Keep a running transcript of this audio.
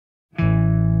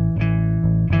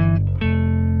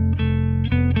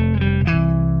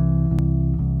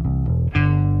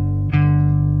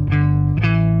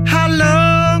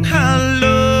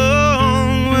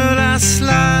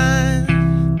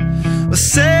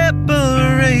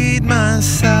separate my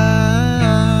side.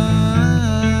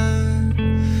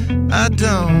 I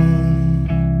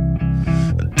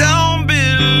don't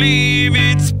believe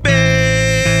it's been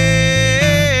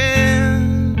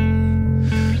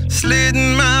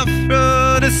slitting my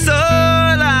throat. It's all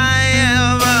I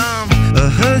have. I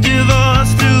heard your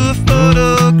voice through a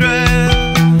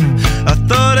photograph. I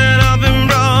thought that I've been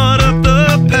brought up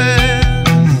the past.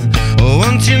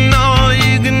 Once you know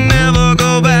you can never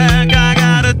go back, I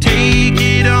gotta take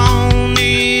it on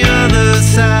the other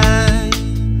side.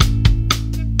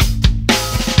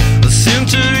 The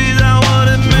centuries are what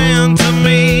it meant to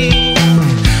me.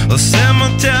 A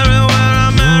cemetery where I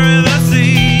marry the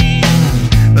sea.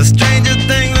 A stranger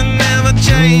thing that never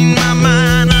changed my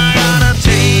mind. I gotta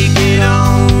take it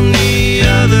on the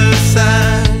other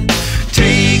side.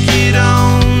 Take it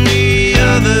on the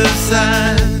other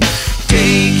side.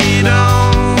 Take it on.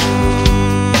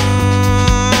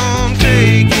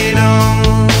 Take it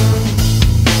on.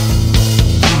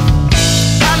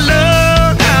 How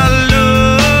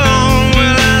long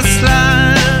will I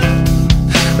slide?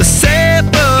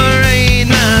 Separate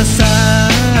my side.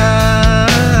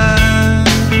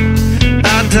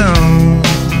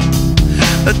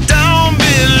 I don't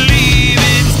believe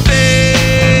it's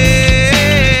fair.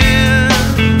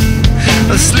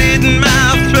 Slitting my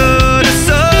throat is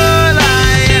all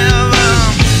I ever.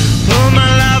 Pour my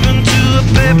life into a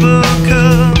paper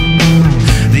cup.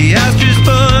 The ashtray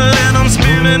full and I'm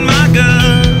spilling my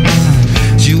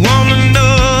guts. She wanna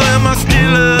know, am I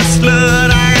still a slut?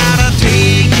 I gotta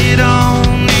take it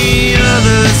on the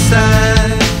other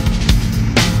side.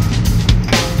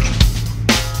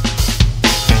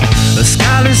 The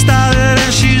skyline started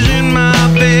and she's